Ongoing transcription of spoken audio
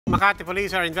Makati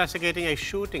police are investigating a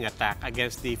shooting attack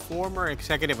against the former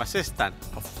executive assistant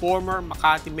of former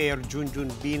Makati Mayor Junjun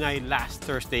Binay last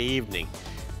Thursday evening.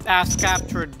 As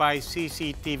captured by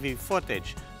CCTV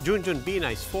footage, Junjun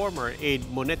Binay's former aide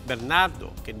Monaliza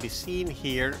Bernardo can be seen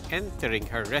here entering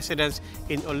her residence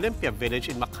in Olympia Village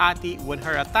in Makati when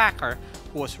her attacker,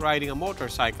 who was riding a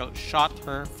motorcycle, shot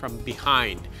her from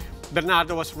behind.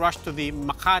 Bernardo was rushed to the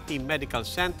Makati Medical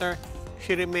Center.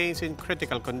 She remains in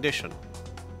critical condition.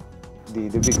 The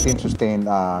victim sustained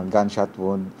a gunshot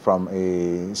wound from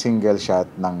a single shot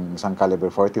ng isang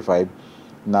caliber 45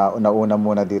 na una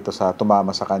muna dito sa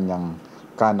tumama sa kanyang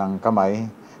kanang kamay,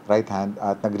 right hand,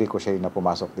 at nag-ricochet na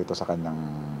pumasok dito sa kanyang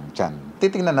tiyan.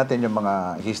 Titingnan natin yung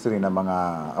mga history ng mga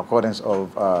occurrence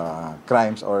of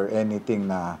crimes or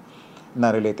anything na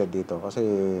related dito. Kasi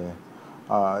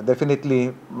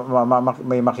definitely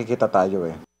may makikita tayo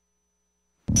eh.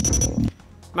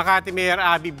 Makati Mayor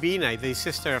Aide Binay, the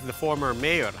sister of the former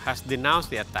mayor, has denounced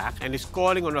the attack and is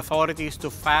calling on authorities to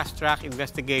fast-track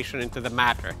investigation into the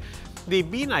matter. The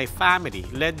Binay family,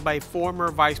 led by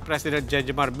former Vice President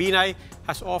Jejomar Binay,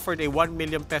 has offered a 1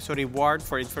 million peso reward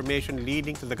for information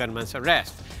leading to the gunman's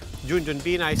arrest. Junjun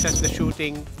Binay says the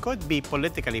shooting could be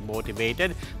politically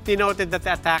motivated. He noted that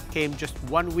the attack came just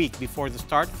 1 week before the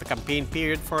start of the campaign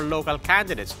period for local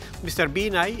candidates. Mr.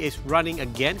 Binay is running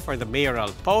again for the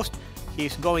mayoral post. He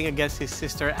is going against his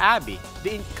sister Aide,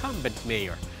 the incumbent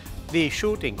mayor. The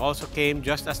shooting also came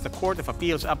just as the Court of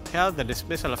Appeals upheld the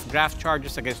dismissal of graft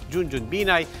charges against Junjun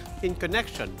Binay in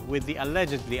connection with the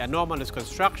allegedly anomalous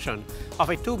construction of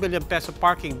a 2 billion peso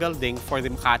parking building for the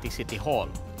Makati City Hall.